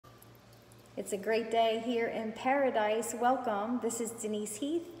It's a great day here in Paradise. Welcome. This is Denise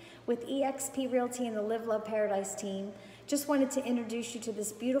Heath with eXp Realty and the Live Love Paradise team. Just wanted to introduce you to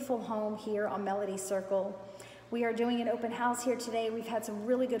this beautiful home here on Melody Circle. We are doing an open house here today. We've had some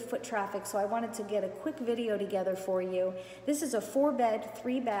really good foot traffic, so I wanted to get a quick video together for you. This is a 4-bed,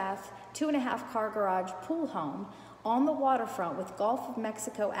 3-bath, 2.5-car garage pool home on the waterfront with Gulf of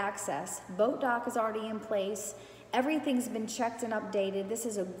Mexico access. Boat dock is already in place. Everything's been checked and updated. This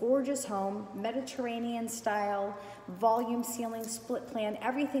is a gorgeous home, Mediterranean style, volume ceiling, split plan,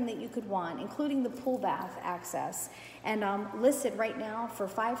 everything that you could want, including the pool bath access. And listed right now for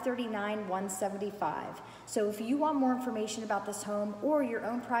 $539,175. So if you want more information about this home or your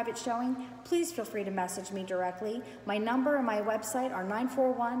own private showing, please feel free to message me directly. My number and my website are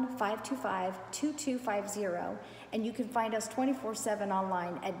 941-525-2250. And you can find us 24/7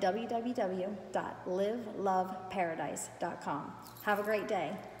 online at www.liveloveparadise.com. Have a great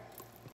day.